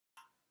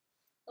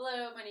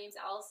Hello, my name's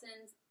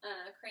Allison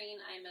Crane.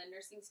 I'm a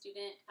nursing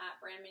student at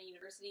Brandman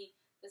University.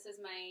 This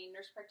is my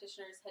nurse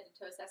practitioner's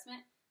head-to-toe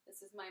assessment. This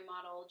is my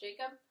model,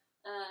 Jacob.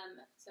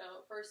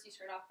 So first you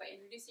start off by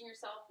introducing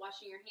yourself,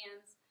 washing your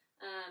hands.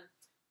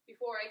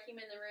 Before I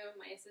came in the room,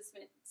 my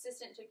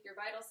assistant took your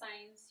vital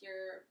signs,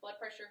 your blood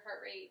pressure,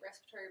 heart rate,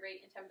 respiratory rate,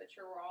 and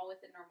temperature were all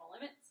within normal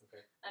limits.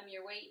 Okay.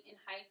 Your weight and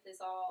height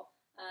is all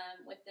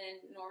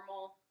within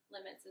normal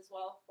limits as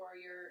well for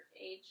your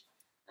age.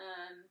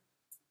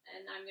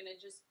 And I'm going to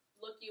just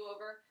look you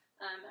over.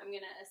 I'm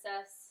going to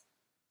assess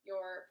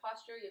your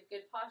posture. You have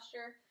good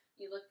posture.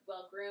 You look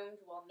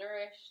well-groomed,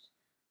 well-nourished.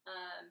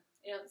 I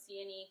don't see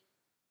any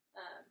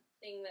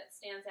thing that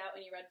stands out,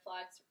 any red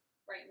flags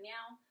right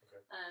now.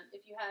 Okay.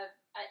 If you have,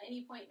 at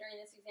any point during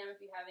this exam,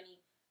 if you have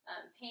any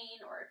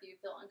pain or if you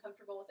feel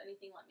uncomfortable with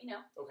anything, let me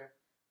know. Okay.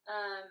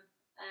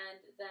 And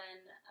then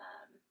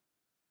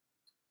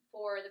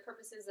for the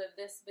purposes of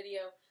this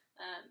video,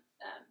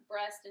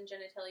 breast and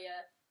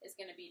genitalia is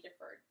going to be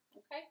deferred.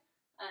 Okay?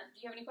 Do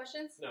you have any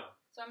questions? No.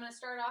 So I'm going to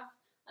start off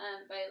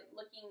by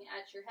looking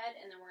at your head,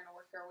 and then we're going to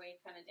work our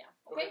way kind of down.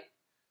 Okay?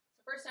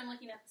 So first I'm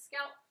looking at the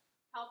scalp,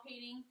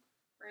 palpating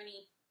for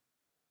any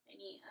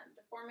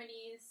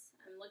deformities.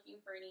 I'm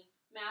looking for any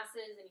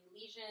masses, any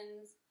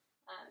lesions.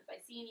 If I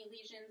see any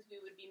lesions,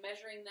 we would be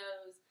measuring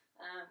those.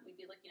 We'd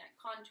be looking at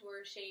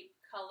contour, shape,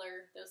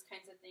 color, those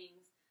kinds of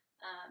things.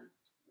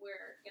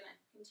 We're going to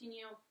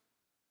continue with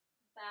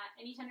that.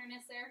 Any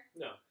tenderness there?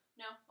 No.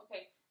 No?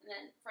 Okay. And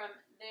then from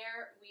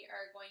there, we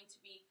are going to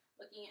be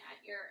looking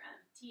at your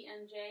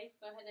TMJ.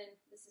 Go ahead and,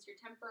 this is your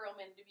temporal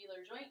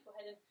mandibular joint. Go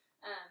ahead and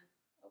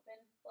open,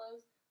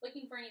 close.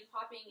 Looking for any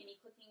popping,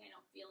 any clicking. I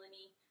don't feel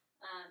any.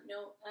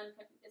 No,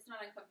 it's not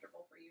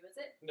uncomfortable for you, is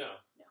it?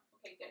 No. No.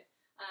 Okay, good.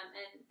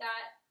 And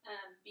that,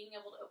 being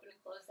able to open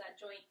and close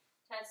that joint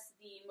tests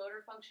the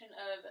motor function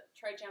of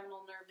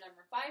trigeminal nerve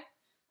number 5.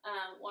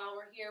 While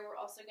we're here, we're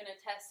also going to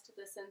test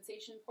the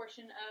sensation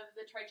portion of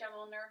the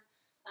trigeminal nerve.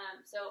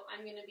 So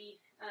I'm going to be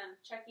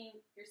checking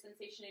your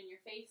sensation in your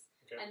face,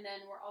 Okay. and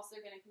then we're also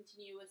going to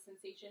continue with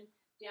sensation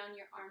down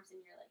your arms and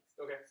your legs.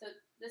 Okay. So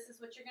this is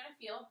what you're going to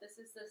feel. This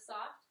is the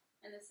soft,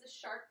 and this is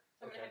sharp.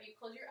 So I'm going to have you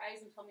close your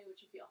eyes and tell me what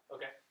you feel.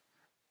 Okay.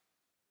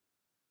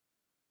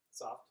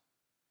 Soft.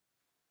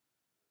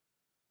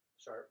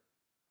 Sharp.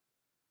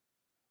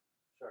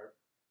 Sharp.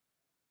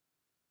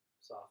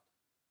 Soft.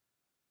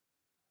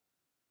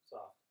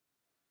 Soft.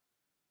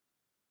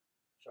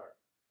 Sharp.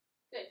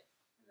 Good.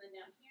 And then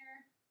down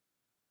here.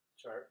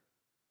 Sharp.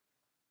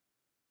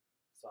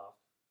 Soft.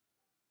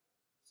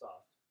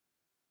 Soft.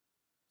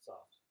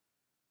 Soft.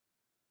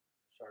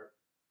 Sharp.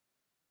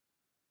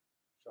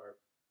 Sharp.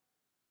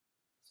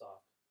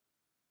 Soft.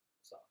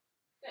 Soft.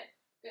 Good.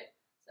 Good.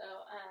 So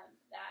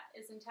that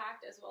is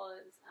intact, as well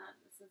as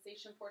the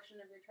sensation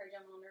portion of your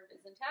trigeminal nerve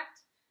is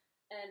intact.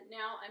 And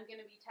now I'm going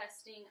to be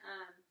testing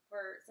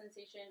for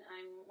sensation.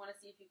 I want to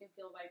see if you can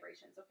feel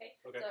vibrations, okay?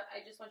 Okay. So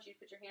I just want you to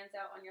put your hands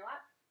out on your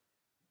lap.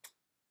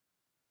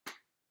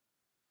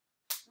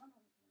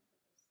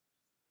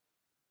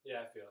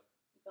 Yeah, I feel it.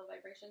 You feel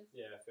vibrations?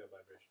 Yeah, I feel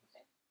vibrations.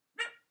 Okay.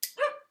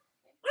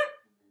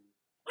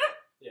 Okay.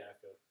 Yeah, I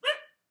feel it.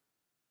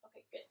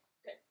 Okay, good,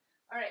 good.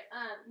 All right,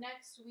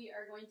 next we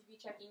are going to be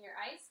checking your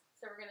eyes.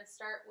 So we're going to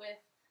start with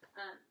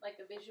like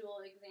a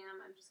visual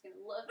exam. I'm just going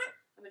to look.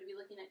 I'm going to be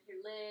looking at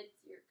your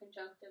lids, your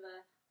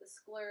conjunctiva, the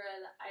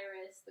sclera, the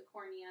iris, the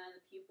cornea,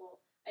 the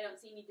pupil. I don't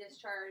see any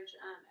discharge.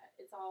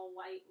 It's all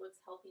white, looks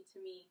healthy to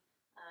me.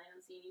 I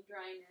don't see any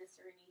dryness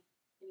or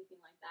anything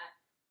like that.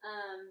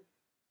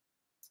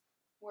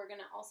 We're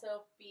going to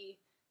also be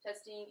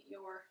testing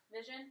your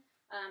vision.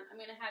 I'm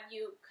going to have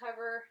you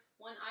cover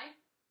one eye.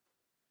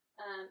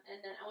 And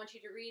then I want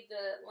you to read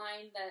the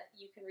line that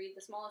you can read,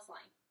 the smallest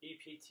line.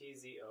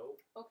 EPTZO.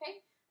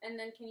 Okay.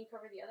 And then can you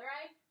cover the other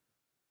eye?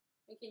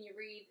 And can you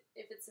read,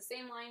 if it's the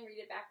same line,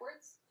 read it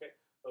backwards? Okay.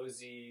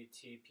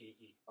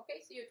 OZTPE.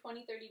 Okay, so you have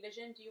 20/30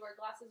 vision. Do you wear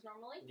glasses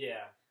normally?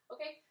 Yeah.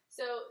 Okay,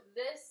 so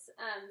this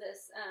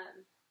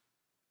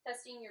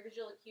testing your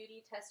visual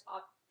acuity tests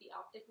the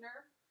optic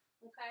nerve.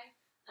 Okay,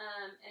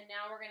 and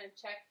now we're going to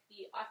check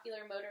the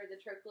ocular motor, the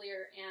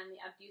trochlear, and the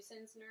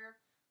abducens nerve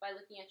by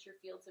looking at your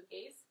fields of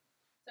gaze.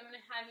 So I'm going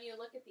to have you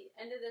look at the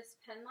end of this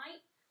pen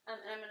light, and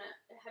I'm going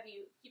to have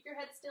you keep your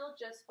head still,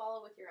 just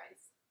follow with your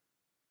eyes.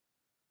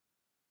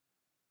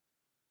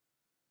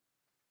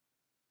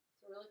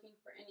 So we're looking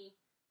for any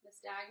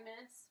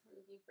nystagmus, we're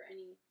looking for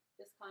any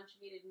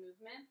disconjugated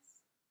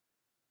movements,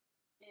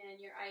 and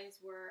your eyes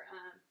were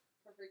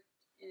perfect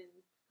in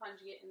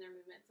conjugate in their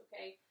movements,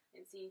 okay?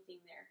 And see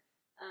anything there.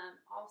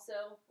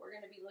 Also, we're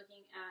going to be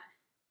looking at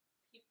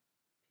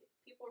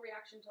pupil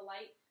reaction to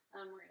light.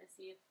 We're going to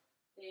see if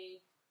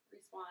they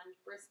respond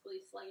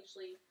briskly,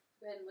 sluggishly.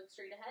 Go ahead and look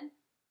straight ahead.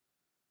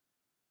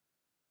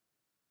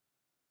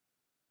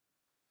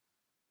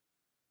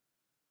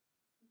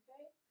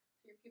 Okay,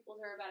 so your pupils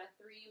are about a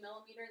 3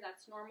 millimeter.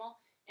 That's normal,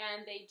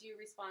 and they do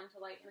respond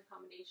to light and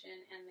accommodation,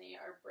 and they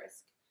are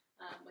brisk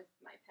with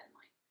my pen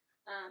line.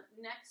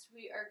 Next,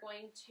 we are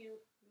going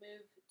to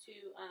move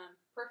to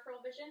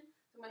peripheral vision.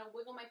 So I'm going to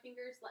wiggle my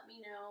fingers. Let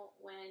me know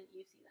when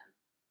you see them.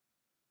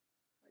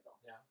 Wiggle.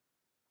 Now.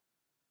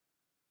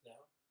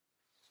 Now.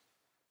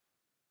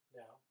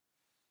 Now.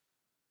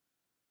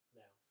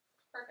 Now.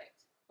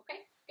 Perfect.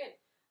 Okay, good.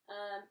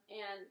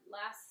 And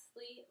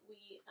lastly,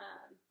 we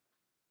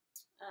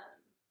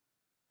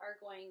are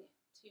going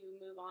to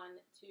move on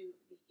to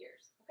the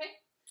ears.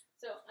 Okay,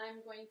 so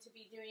I'm going to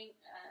be doing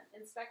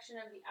inspection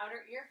of the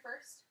outer ear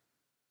first,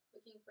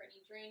 looking for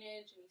any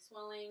drainage, any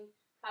swelling,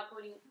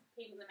 palpating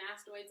the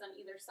mastoids on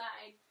either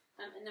side,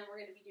 and then we're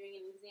going to be doing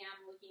an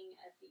exam looking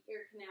at the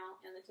ear canal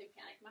and the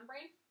tympanic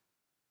membrane.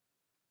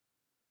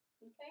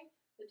 Okay,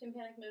 the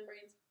tympanic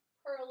membrane's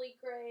pearly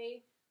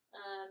gray,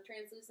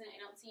 translucent. I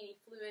don't see any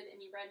fluid,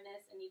 any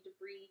redness, any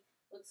debris.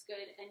 Looks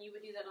good, and you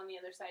would do that on the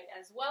other side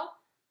as well.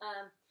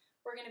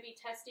 We're going to be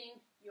testing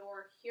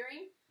your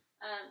hearing.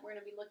 We're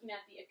going to be looking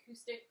at the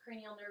acoustic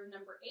cranial nerve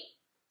number 8.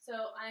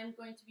 So I'm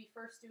going to be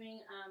first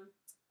doing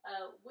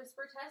a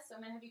whisper test. So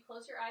I'm going to have you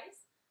close your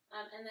eyes,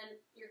 and then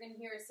you're going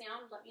to hear a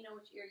sound. Let me know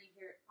which ear you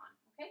hear it on,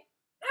 okay?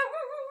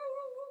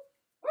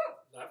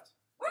 Left.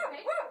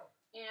 Okay.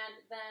 And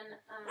then,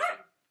 we're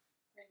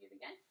going to do it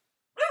again.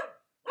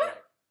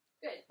 Right.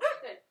 Good,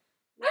 good.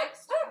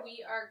 Next, we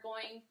are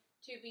going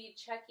to be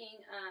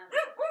checking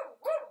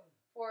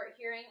for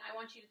hearing. I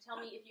want you to tell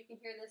me if you can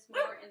hear this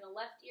more in the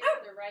left ear,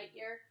 the right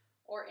ear,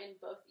 or in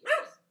both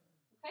ears.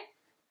 Okay?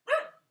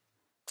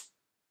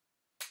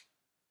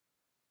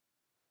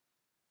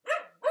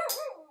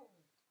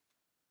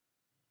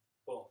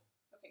 Both.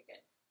 Okay,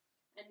 good.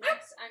 And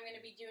next, I'm going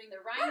to be doing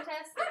the Rhine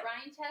test. The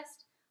Rhine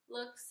test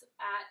looks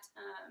at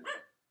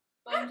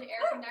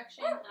bone-to-air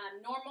conduction.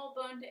 Normal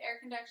bone-to-air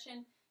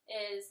conduction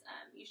is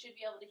you should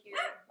be able to hear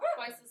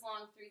twice as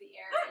long through the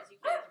air as you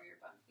can through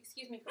your bone.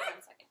 Excuse me for 1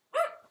 second.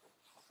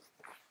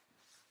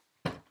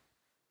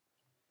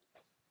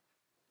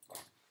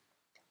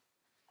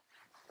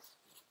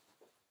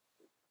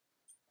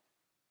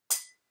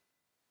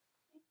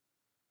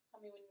 Tell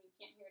me when you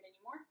can't hear it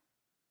anymore.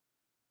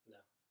 No.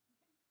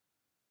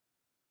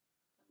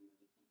 Tell me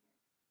when you can't hear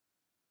it.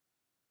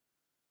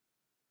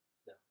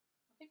 No.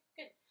 Okay,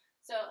 good.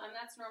 So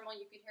that's normal.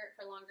 You could hear it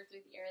for longer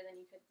through the air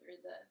than you could through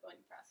the bone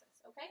process.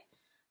 Okay.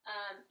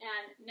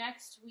 And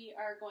next we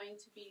are going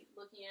to be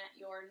looking at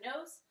your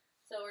nose.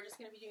 So we're just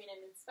going to be doing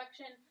an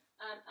inspection.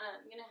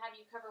 I'm going to have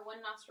you cover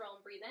one nostril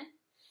and breathe in.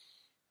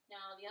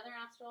 Now the other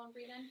nostril and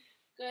breathe in.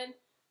 Good.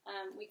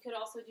 We could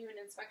also do an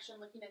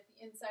inspection looking at the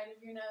inside of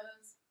your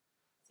nose.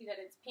 See that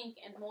it's pink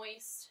and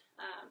moist.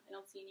 I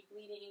don't see any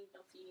bleeding.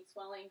 Don't see any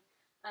swelling.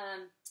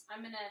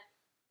 I'm going to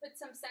put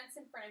some scents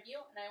in front of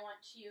you, and I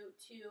want you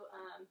to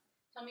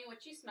tell me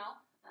what you smell.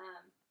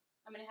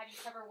 I'm going to have you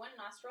cover one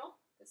nostril.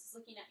 This is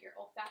looking at your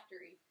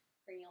olfactory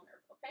cranial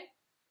nerve, okay?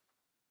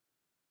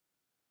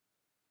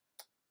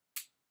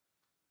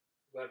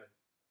 Lemon.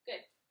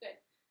 Good, good.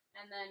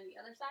 And then the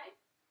other side?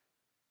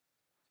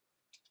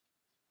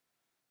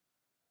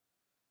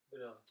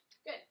 Vanilla.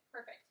 Good,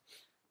 perfect.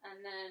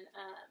 And then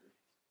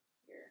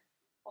your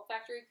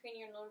olfactory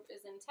cranial nerve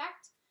is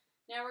intact.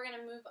 Now we're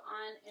going to move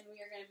on, and we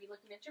are going to be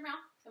looking at your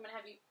mouth. So I'm going to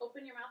have you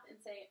open your mouth and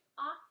say,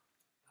 ah.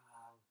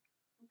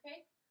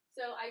 Okay?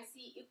 So I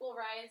see equal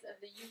rise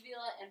of the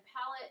uvula and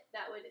palate.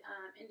 That would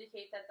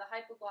indicate that the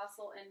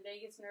hypoglossal and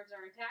vagus nerves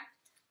are intact.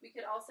 We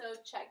could also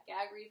check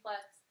gag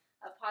reflex.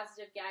 A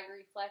positive gag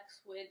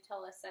reflex would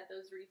tell us that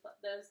those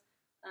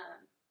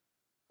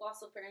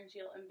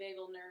glossopharyngeal and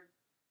vagal nerve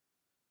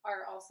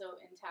are also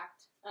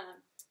intact.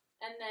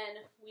 And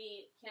then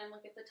we can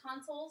look at the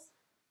tonsils.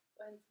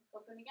 Go ahead and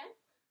open again.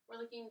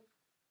 We're looking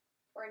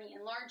for any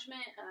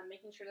enlargement,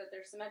 making sure that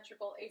they're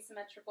symmetrical,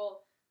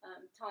 asymmetrical.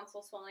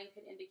 Tonsil swelling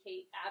could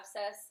indicate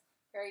abscess,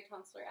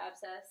 peritonsillar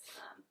abscess,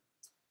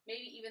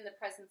 maybe even the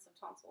presence of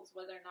tonsils,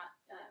 whether or not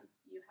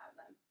you have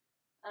them.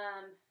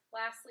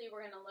 Lastly,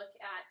 we're going to look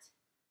at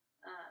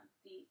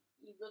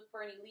you look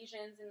for any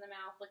lesions in the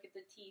mouth, look at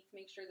the teeth,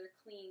 make sure they're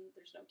clean,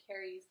 there's no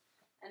caries,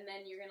 and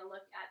then you're going to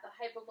look at the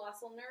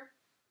hypoglossal nerve.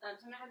 So I'm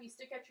going to have you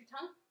stick out your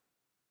tongue,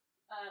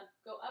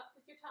 go up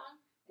with your tongue,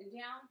 and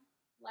down,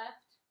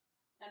 left,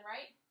 and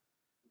right.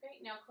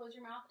 Okay, now close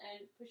your mouth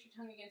and push your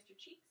tongue against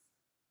your cheeks.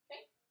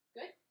 Okay,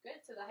 good, good.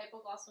 So the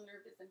hypoglossal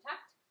nerve is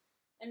intact.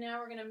 And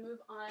now we're going to move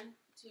on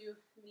to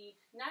the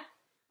neck.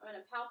 I'm going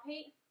to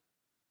palpate.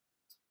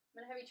 I'm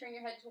going to have you turn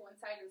your head to one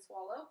side and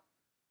swallow.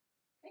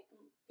 Okay,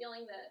 I'm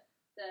feeling the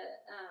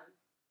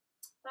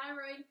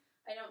thyroid.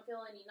 I don't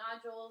feel any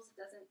nodules. It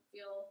doesn't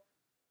feel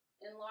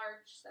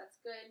enlarged. That's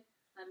good.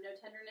 No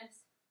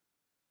tenderness.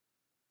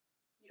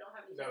 You don't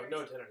have any tenderness?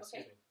 No tenderness,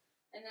 okay. Excuse me.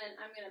 And then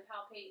I'm going to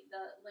palpate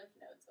the lymph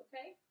nodes,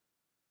 okay?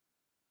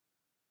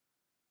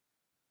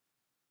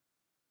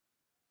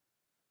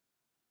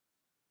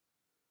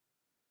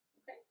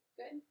 Okay,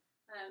 good.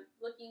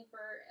 Looking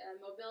for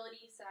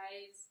mobility,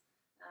 size,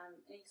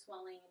 any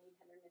swelling, any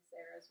tenderness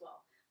there as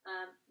well.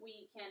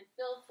 We can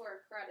feel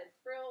for a carotid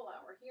thrill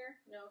while we're here.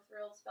 No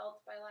thrills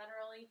felt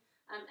bilaterally.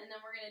 And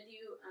then we're going to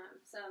do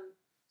some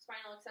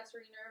spinal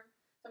accessory nerve.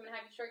 So I'm going to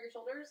have you shrug your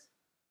shoulders.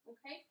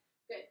 Okay,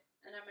 good.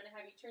 And I'm going to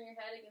have you turn your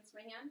head against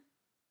my hand.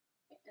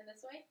 Okay, and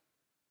this way.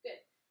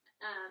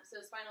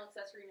 So spinal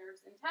accessory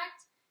nerves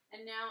intact.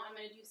 And now I'm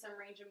going to do some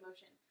range of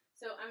motion.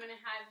 So I'm going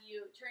to have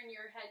you turn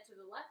your head to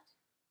the left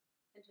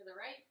and to the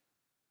right.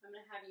 I'm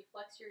going to have you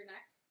flex your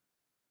neck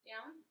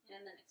down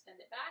and then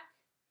extend it back.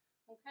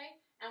 Okay?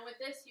 And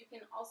with this, you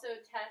can also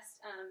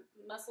test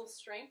muscle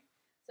strength.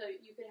 So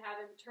you could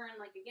have him turn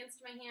like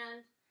against my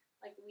hand,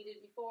 like we did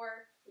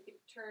before. We could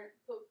turn,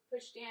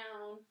 push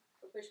down,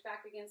 or push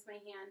back against my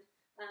hand.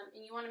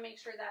 And you want to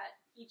make sure that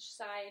each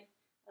side,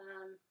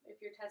 if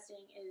you're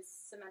testing, is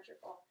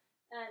symmetrical.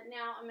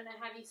 Now I'm going to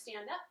have you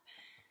stand up.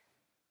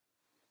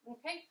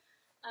 Okay.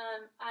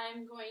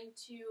 I'm going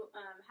to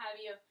have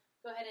you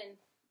go ahead and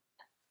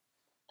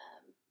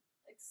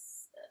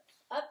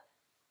up,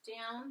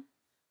 down.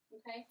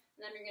 Okay.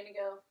 And then you're going to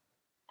go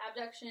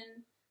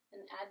abduction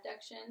and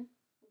adduction.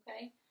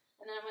 Okay.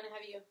 And then I'm going to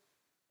have you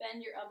bend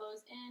your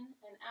elbows in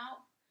and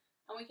out.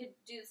 And we could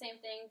do the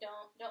same thing.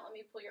 Don't let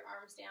me pull your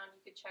arms down.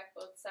 You could check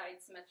both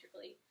sides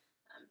symmetrically.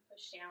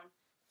 Push down.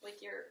 With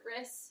your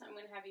wrists, I'm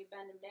going to have you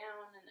bend them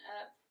down and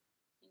up.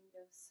 You can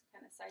go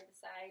kind of side to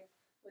side.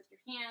 With your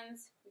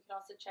hands, we could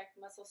also check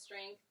muscle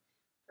strength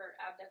for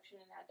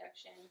abduction and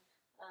adduction.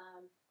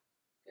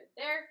 Good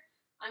there.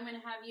 I'm going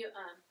to have you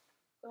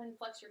go ahead and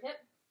flex your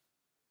hip.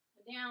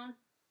 And down.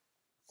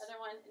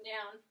 Other one and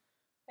down.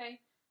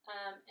 Okay.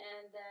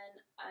 And then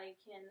I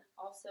can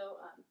also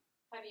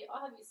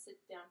I'll have you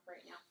sit down for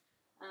right now.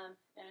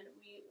 And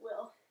we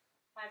will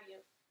have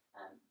you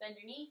bend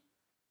your knee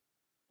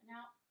and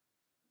out.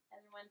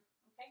 Other one,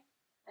 okay?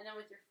 And then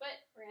with your foot,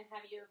 we're going to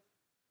have you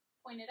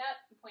point it up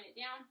and point it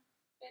down.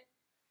 Good.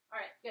 All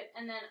right, good.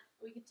 And then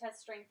we can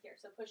test strength here.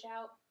 So push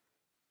out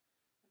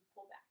and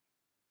pull back.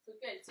 So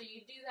good. So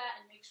you do that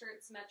and make sure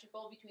it's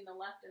symmetrical between the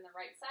left and the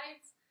right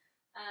sides.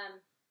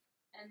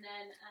 And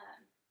then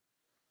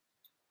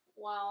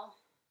while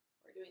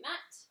we're doing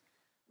that,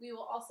 we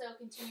will also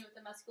continue with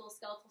the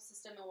musculoskeletal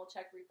system and we'll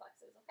check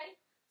reflexes, okay?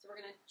 So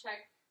we're going to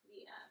check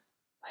the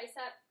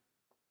bicep,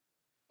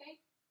 okay?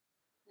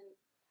 And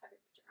have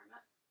you put your arm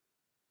up.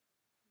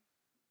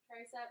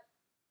 Tricep,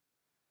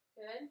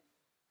 good.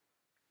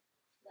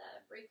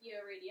 The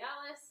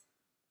brachioradialis.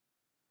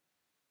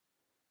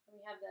 And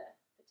we have the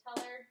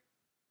patellar.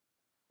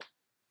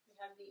 We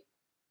have the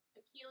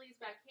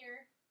Achilles back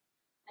here.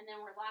 And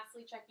then we're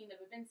lastly checking the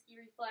Babinski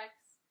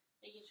reflex,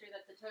 making sure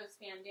that the toes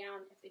fan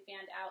down. If they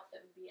fanned out,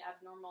 that would be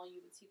abnormal.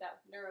 You would see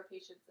that with neuro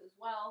patients as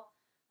well.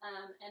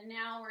 And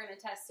now we're going to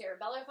test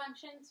cerebellar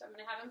function. So I'm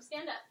going to have them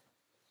stand up.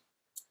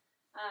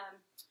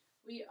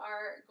 We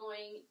are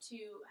going to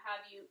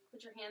have you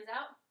put your hands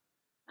out.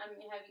 I'm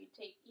going to have you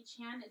take each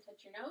hand and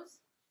touch your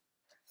nose.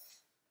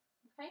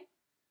 Okay?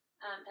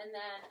 And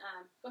then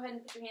go ahead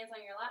and put your hands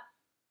on your lap.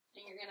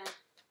 And you're going to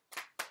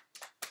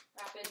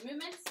rapid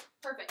movements.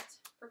 Perfect.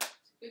 Perfect.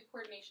 Good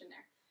coordination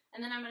there. And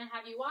then I'm going to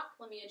have you walk.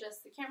 Let me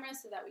adjust the camera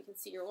so that we can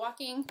see you're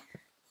walking.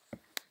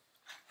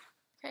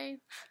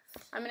 Okay.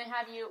 I'm going to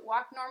have you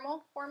walk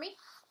normal for me.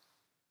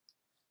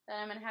 Then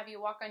I'm going to have you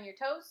walk on your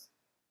toes.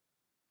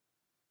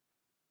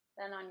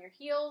 Then on your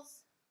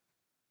heels.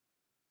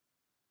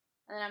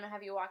 And then I'm going to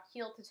have you walk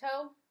heel to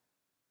toe.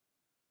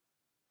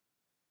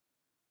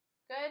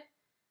 Good.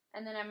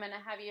 And then I'm going to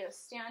have you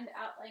stand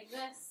out like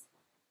this.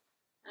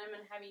 And I'm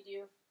going to have you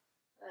do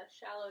a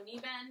shallow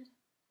knee bend.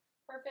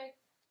 Perfect.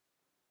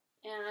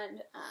 And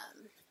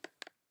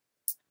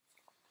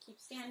keep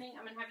standing.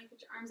 I'm going to have you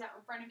put your arms out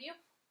in front of you.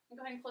 And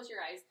go ahead and close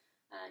your eyes.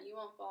 You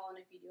won't fall, and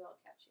if you do, I'll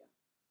catch you.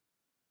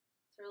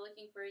 So we're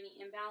looking for any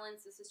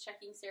imbalance. This is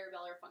checking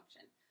cerebellar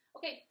function.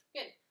 Okay,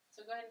 good.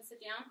 So go ahead and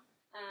sit down.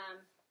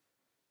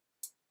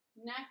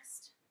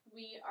 Next,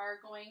 we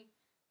are going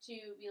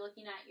to be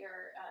looking at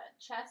your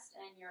chest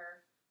and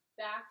your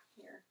back,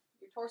 your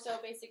torso,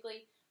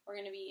 basically. We're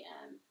going to be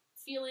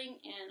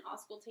feeling and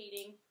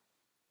auscultating,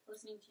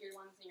 listening to your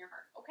lungs and your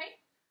heart. Okay?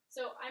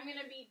 So I'm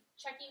going to be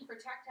checking for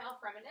tactile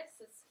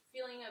fremitus, this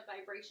feeling of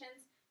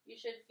vibrations. You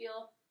should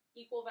feel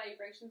equal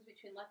vibrations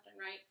between left and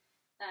right.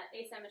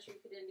 Asymmetry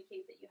could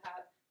indicate that you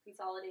have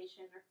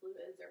consolidation or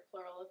fluids or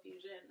pleural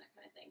effusion, that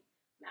kind of thing,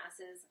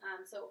 masses.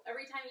 So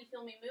every time you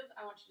feel me move,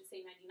 I want you to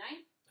say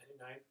 99.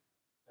 99,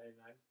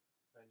 99,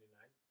 99,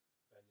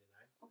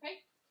 99.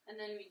 Okay? And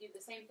then we do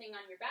the same thing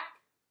on your back.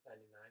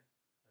 99,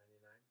 99,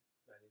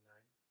 99,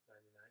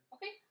 99.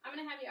 Okay? I'm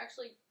going to have you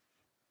actually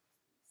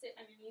sit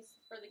underneath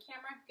for the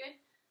camera. Good.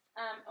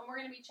 And we're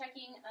going to be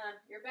checking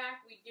your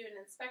back. We do an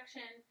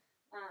inspection.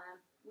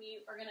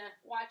 We are going to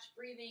watch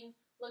breathing,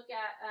 look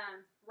at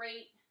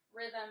rate,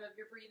 rhythm of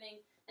your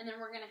breathing, and then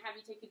we're going to have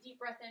you take a deep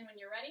breath in when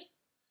you're ready.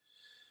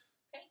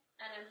 Okay.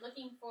 And I'm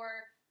looking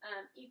for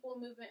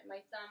equal movement in my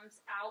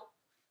thumbs out,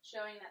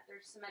 showing that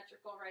there's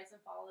symmetrical rise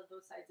and fall of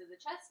both sides of the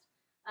chest.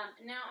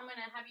 And now I'm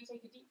going to have you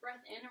take a deep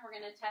breath in, and we're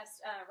going to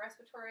test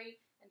respiratory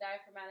and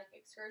diaphragmatic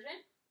excursion.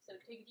 So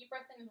take a deep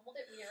breath in and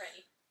hold it when you're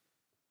ready.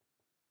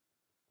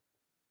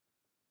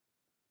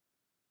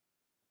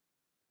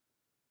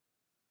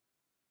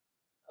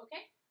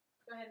 Okay,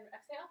 go ahead and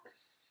exhale.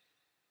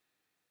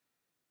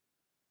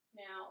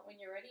 Now, when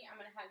you're ready, I'm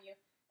going to have you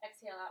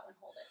exhale out and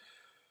hold it.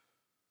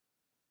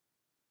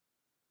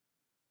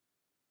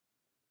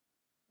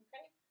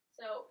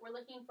 So we're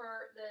looking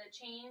for the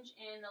change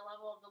in the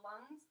level of the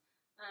lungs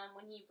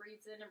when he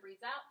breathes in and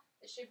breathes out.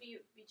 It should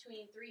be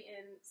between 3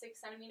 and 6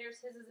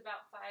 centimeters. His is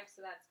about 5,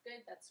 so that's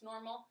good. That's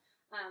normal.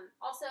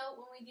 Also,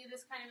 when we do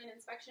this kind of an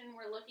inspection,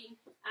 we're looking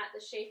at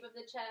the shape of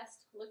the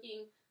chest,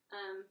 looking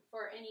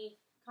for any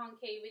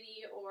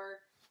concavity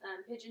or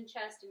pigeon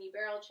chest, any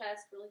barrel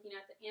chest. We're looking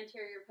at the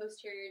anterior,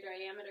 posterior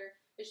diameter.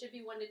 It should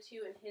be 1 to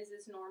 2, and his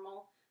is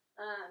normal.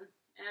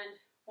 And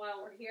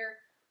while we're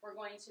here, we're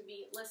going to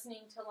be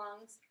listening to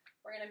lungs.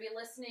 We're going to be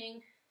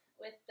listening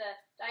with the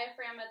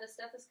diaphragm of the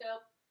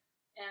stethoscope,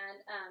 and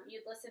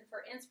you'd listen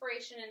for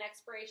inspiration and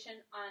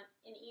expiration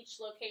in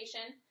each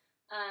location.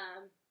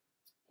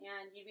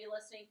 And you'd be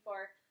listening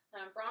for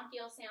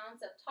bronchial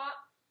sounds up top,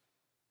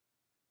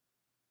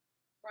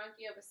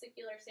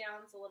 bronchiovesicular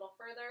sounds a little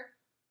further,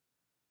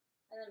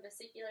 and then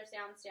vesicular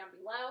sounds down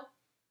below.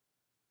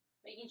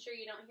 Making sure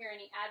you don't hear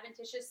any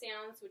adventitious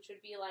sounds, which would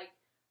be like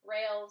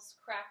rails,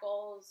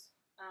 crackles,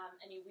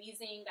 any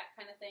wheezing, that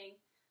kind of thing.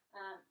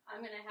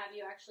 I'm going to have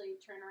you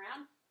actually turn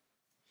around.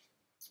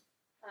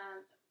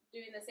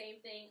 Doing the same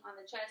thing on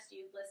the chest,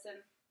 you'd listen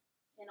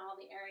in all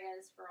the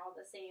areas for all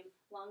the same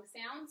lung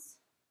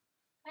sounds.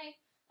 Okay.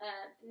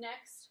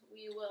 Next,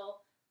 we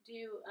will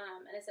do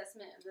an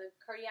assessment of the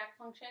cardiac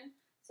function.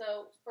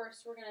 So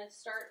first, we're going to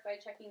start by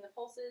checking the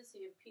pulses. So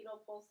you have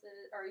pedal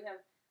pulses, or you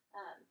have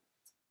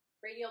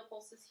radial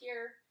pulses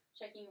here,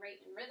 checking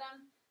rate and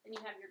rhythm. Then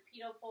you have your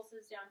pedal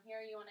pulses down here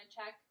you want to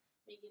check,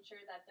 making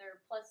sure that they're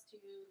 +2,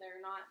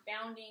 they're not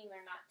bounding,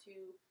 they're not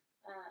too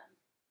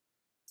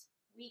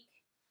weak,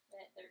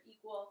 that they're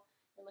equal.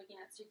 You're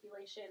looking at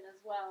circulation as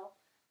well.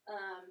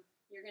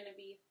 You're going to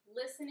be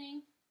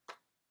listening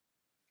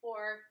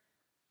for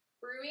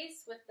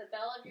bruits with the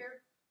bell of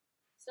your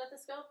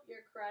stethoscope,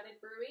 your carotid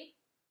bruit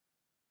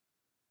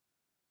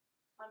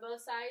on both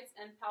sides,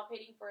 and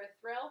palpating for a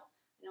thrill.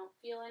 I don't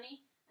feel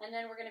any. And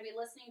then we're going to be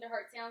listening to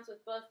heart sounds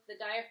with both the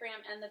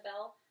diaphragm and the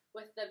bell.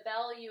 With the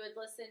bell, you would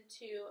listen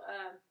to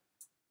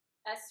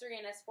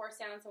S3 and S4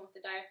 sounds, and with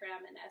the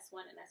diaphragm, and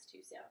S1 and S2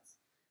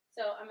 sounds.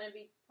 So I'm going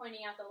to be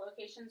pointing out the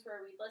locations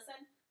where we listen.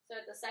 So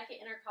at the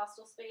second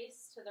intercostal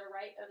space to the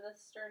right of the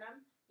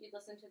sternum, you'd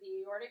listen to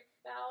the aortic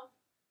valve.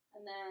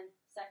 And then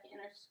second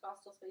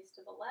intercostal space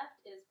to the left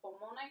is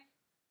pulmonic.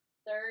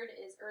 Third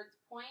is Eard's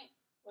point,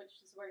 which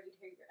is where you'd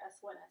hear your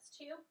S1,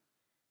 S2.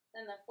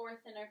 Then the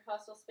fourth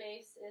intercostal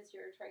space is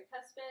your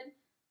tricuspid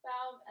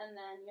valve, and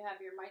then you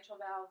have your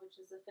mitral valve, which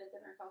is the fifth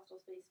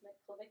intercostal space,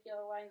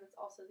 midclavicular line. That's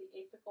also the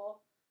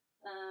apical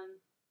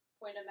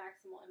point of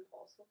maximal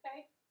impulse,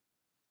 okay?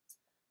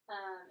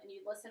 And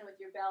you listen with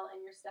your bell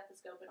and your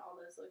stethoscope in all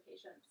those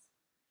locations.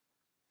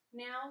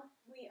 Now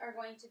we are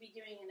going to be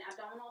doing an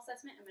abdominal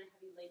assessment. I'm going to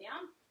have you lay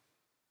down.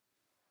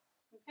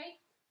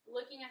 Okay,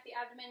 looking at the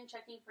abdomen,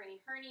 checking for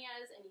any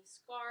hernias, any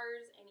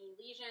scars, any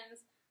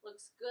lesions.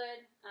 Looks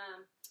good.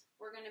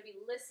 We're going to be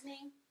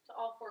listening to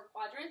all 4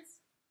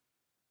 quadrants.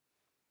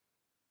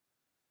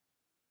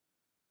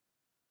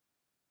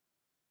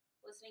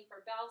 Listening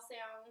for bowel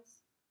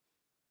sounds,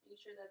 making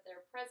sure that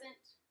they're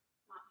present,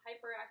 not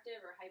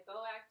hyperactive or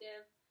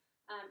hypoactive.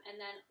 And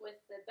then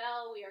with the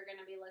bell, we are going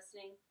to be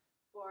listening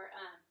for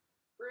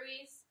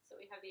bruits. So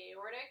we have the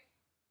aortic,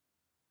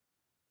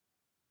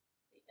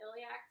 the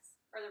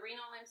iliacs, or the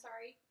renal, I'm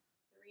sorry,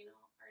 the renal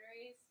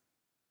arteries,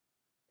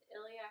 the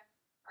iliac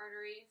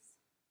arteries,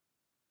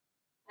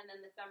 and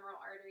then the femoral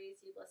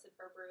arteries. You'd listen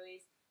for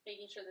bruits,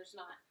 making sure there's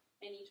not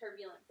any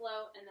turbulent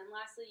flow. And then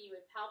lastly, you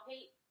would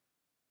palpate,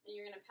 and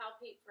you're going to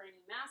palpate for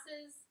any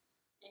masses,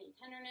 any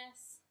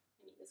tenderness,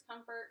 any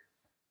discomfort.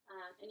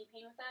 Any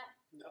pain with that?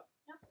 No.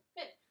 No?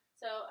 Good.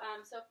 So,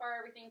 so far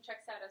everything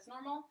checks out as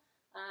normal.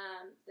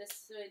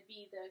 This would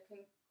be the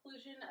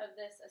conclusion of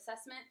this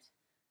assessment.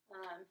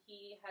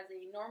 He has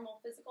a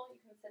normal physical.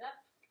 You can sit up.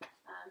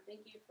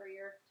 Thank you for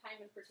your time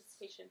and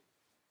participation.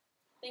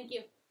 Thank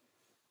you.